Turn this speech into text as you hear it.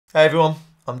Hey everyone,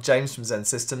 I'm James from Zen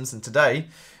Systems, and today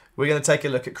we're going to take a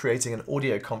look at creating an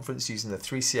audio conference using the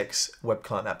 3CX web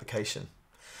client application.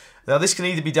 Now this can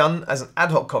either be done as an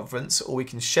ad hoc conference, or we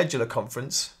can schedule a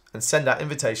conference and send out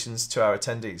invitations to our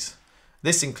attendees.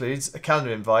 This includes a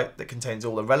calendar invite that contains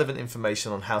all the relevant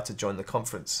information on how to join the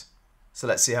conference. So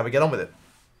let's see how we get on with it.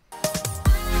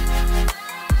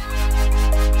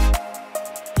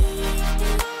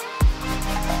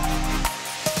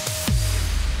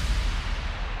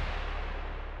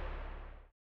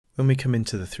 When we come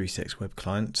into the 3CX web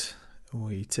client,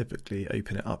 we typically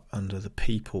open it up under the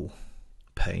people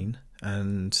pane,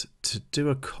 and to do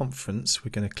a conference we're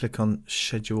going to click on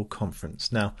schedule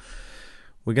conference. Now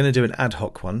we're going to do an ad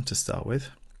hoc one to start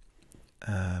with,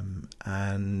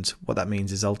 and what that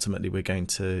means is ultimately we're going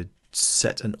to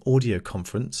set an audio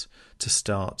conference to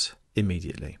start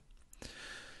immediately.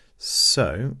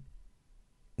 So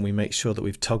we make sure that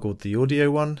we've toggled the audio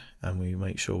one, and we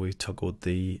make sure we've toggled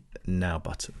the now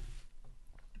button.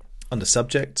 Under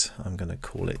subject, I'm going to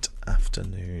call it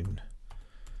afternoon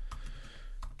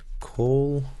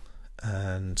call,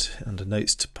 and under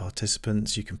notes to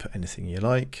participants you can put anything you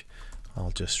like.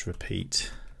 I'll just repeat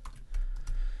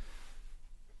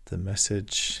the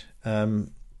message.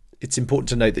 It's important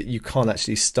to note that you can't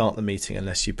actually start the meeting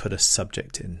unless you put a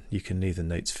subject in. You can leave the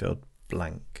notes field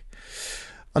blank.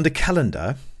 Under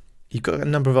calendar, you've got a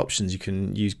number of options. You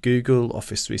can use Google,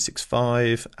 Office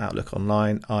 365, Outlook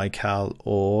Online, iCal,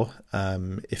 or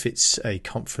if it's a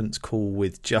conference call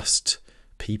with just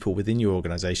people within your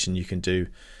organization, you can do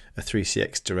a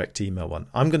 3CX direct email one.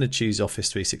 I'm going to choose Office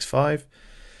 365.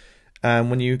 And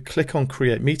when you click on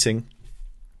Create Meeting,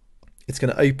 it's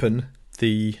going to open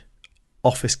the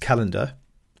Office calendar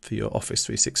for your Office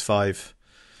 365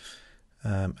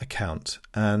 account.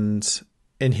 And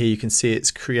in here you can see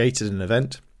it's created an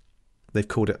event. They've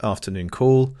called it afternoon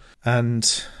call,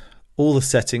 and all the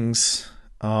settings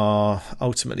are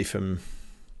ultimately from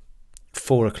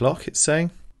 4 o'clock, it's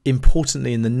saying.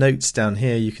 Importantly, in the notes down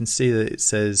here, you can see that it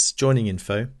says joining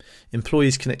info.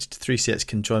 Employees connected to 3CX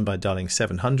can join by dialing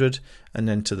 700 and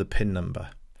enter the PIN number.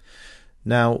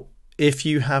 Now, if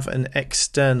you have an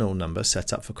external number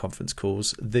set up for conference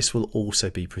calls, this will also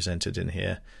be presented in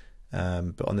here.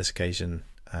 But on this occasion,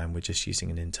 we're just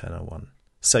using an internal one.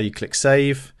 So you click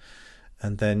save,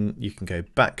 and then you can go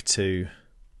back to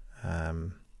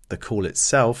the call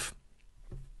itself.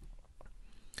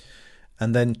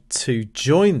 And then to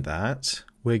join that,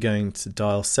 we're going to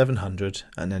dial 700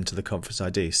 and enter the conference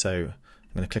ID. So I'm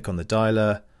going to click on the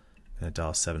dialer, I'm going to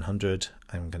dial 700,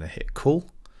 I'm going to hit call.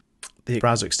 The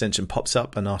browser extension pops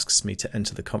up and asks me to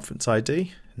enter the conference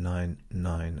ID,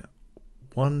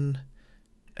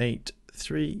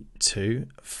 991832,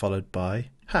 followed by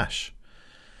hash.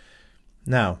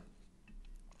 Now,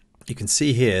 you can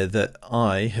see here that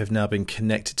I have now been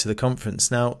connected to the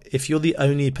conference. Now, if you're the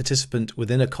only participant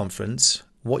within a conference,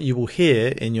 what you will hear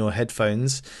in your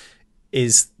headphones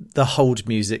is the hold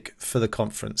music for the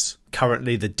conference.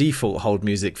 Currently, the default hold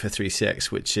music for 3CX,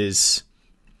 which is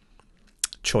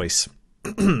choice.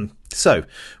 So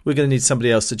we're going to need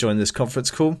somebody else to join this conference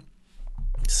call.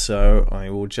 So I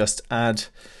will just add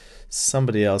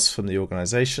somebody else from the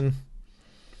organization.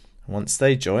 Once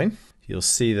they join, you'll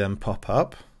see them pop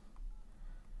up.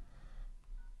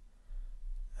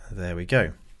 There we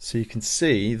go. So you can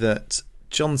see that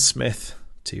John Smith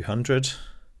 200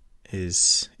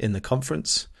 is in the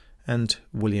conference, and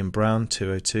William Brown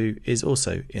 202 is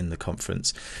also in the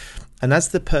conference. And as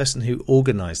the person who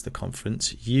organized the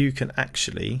conference, you can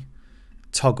actually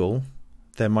toggle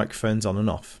their microphones on and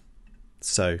off.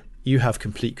 So you have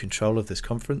complete control of this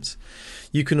conference.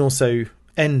 You can also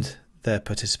end their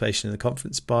participation in the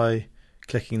conference by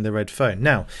clicking the red phone.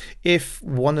 Now, if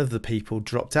one of the people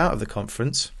dropped out of the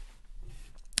conference,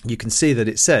 you can see that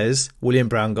it says William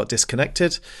Brown got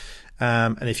disconnected,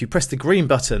 and if you press the green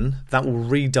button, that will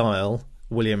redial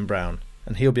William Brown,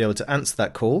 and he'll be able to answer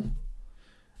that call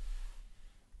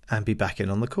and be back in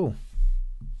on the call.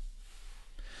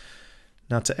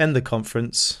 Now, to end the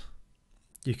conference,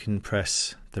 you can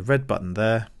press the red button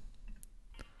there,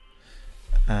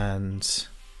 and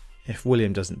if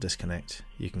William doesn't disconnect,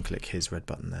 you can click his red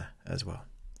button there as well.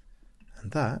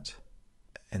 And that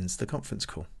ends the conference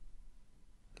call.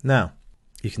 Now,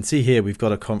 you can see here we've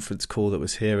got a conference call that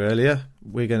was here earlier.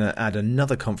 We're going to add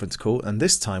another conference call, and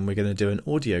this time we're going to do an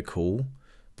audio call,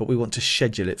 but we want to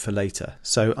schedule it for later.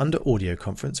 So under audio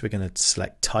conference, we're going to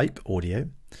select type audio.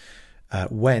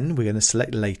 When, we're going to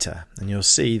select later, and you'll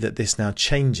see that this now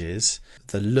changes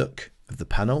the look of the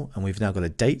panel, and we've now got a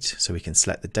date, so we can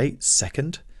select the date,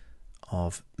 2nd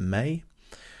of May.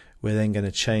 We're then going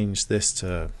to change this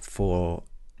to 4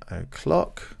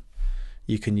 o'clock.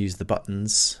 You can use the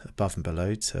buttons above and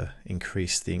below to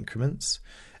increase the increments,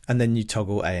 and then you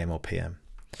toggle AM or PM.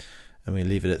 And we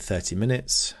leave it at 30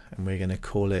 minutes, and we're going to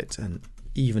call it an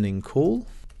evening call.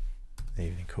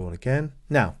 Evening call again.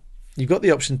 Now, you've got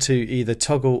the option to either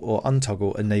toggle or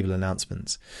untoggle enable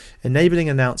announcements. Enabling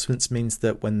announcements means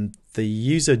that when the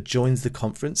user joins the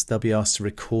conference, they'll be asked to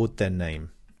record their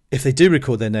name. If they do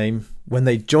record their name, when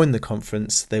they join the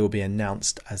conference, they will be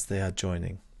announced as they are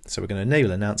joining. So we're going to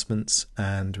enable announcements,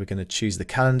 and we're going to choose the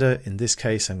calendar. In this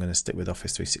case, I'm going to stick with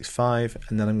Office 365,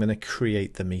 and then I'm going to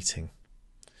create the meeting.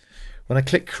 When I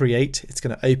click create, it's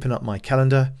going to open up my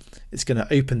calendar. It's going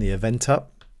to open the event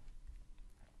up.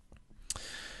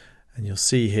 And you'll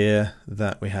see here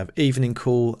that we have evening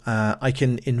call. I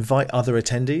can invite other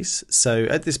attendees. So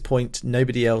at this point,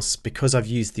 nobody else, because I've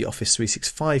used the Office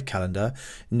 365 calendar,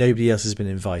 nobody else has been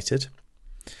invited.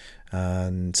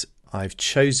 And I've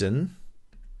chosen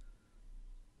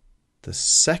the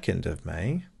 2nd of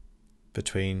May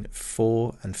between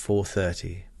 4 and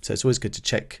 4:30. So it's always good to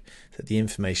check that the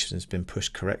information has been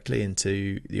pushed correctly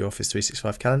into the Office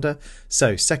 365 calendar.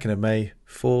 So 2nd of May,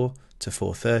 4 to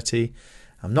 4:30.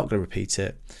 I'm not going to repeat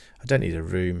it. I don't need a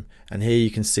room. And here you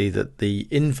can see that the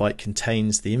invite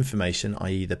contains the information,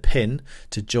 i.e. the PIN,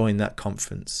 to join that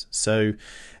conference. So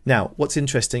now what's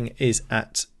interesting is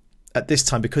at this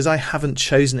time, because I haven't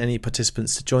chosen any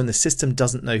participants to join, the system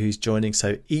doesn't know who's joining.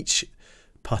 So each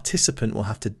participant will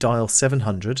have to dial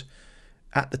 700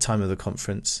 at the time of the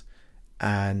conference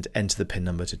and enter the PIN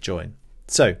number to join.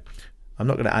 So I'm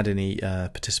not going to add any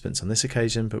participants on this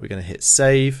occasion, but we're going to hit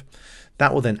save.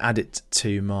 That will then add it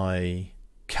to my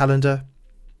calendar.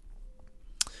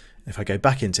 If I go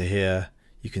back into here,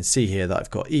 you can see here that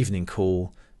I've got evening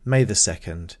call, May the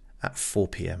 2nd at 4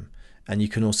 p.m. And you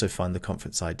can also find the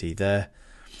conference ID there.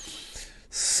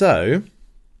 So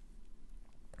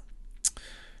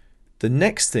the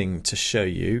next thing to show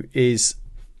you is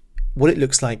what it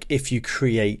looks like if you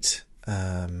create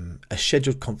a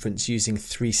scheduled conference using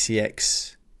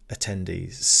 3CX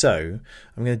attendees. So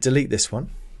I'm going to delete this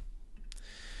one.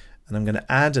 And I'm going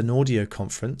to add an audio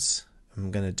conference.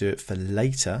 I'm going to do it for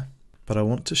later, but I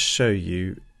want to show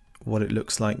you what it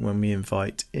looks like when we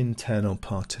invite internal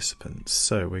participants.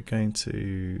 So we're going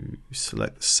to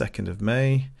select the 2nd of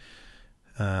May,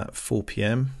 4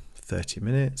 p.m, 30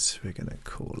 minutes. We're going to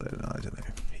call it, I don't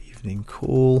know, evening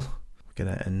call. We're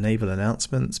going to enable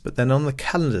announcements, but then on the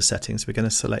calendar settings, we're going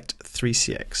to select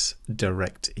 3CX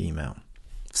direct email.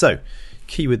 So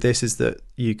key with this is that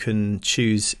you can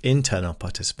choose internal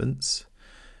participants,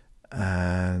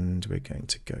 and we're going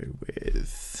to go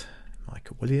with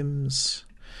Michael Williams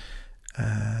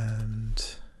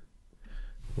and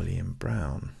William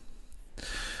Brown.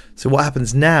 So what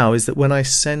happens now is that when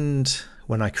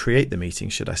I create the meeting,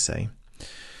 should I say,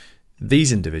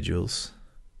 these individuals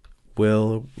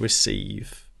will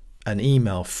receive an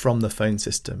email from the phone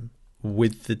system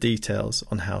with the details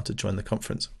on how to join the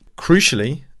conference.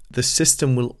 Crucially, the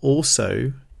system will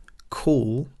also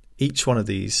call each one of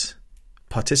these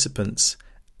participants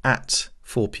at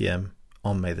 4 p.m.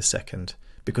 on May the 2nd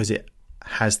because it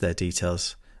has their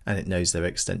details and it knows their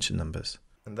extension numbers.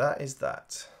 And that is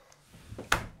that.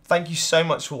 Thank you so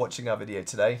much for watching our video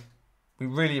today. We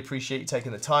really appreciate you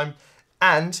taking the time.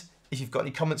 And if you've got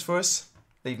any comments for us,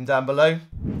 leave them down below.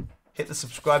 Hit the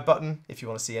subscribe button if you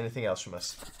want to see anything else from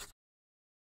us.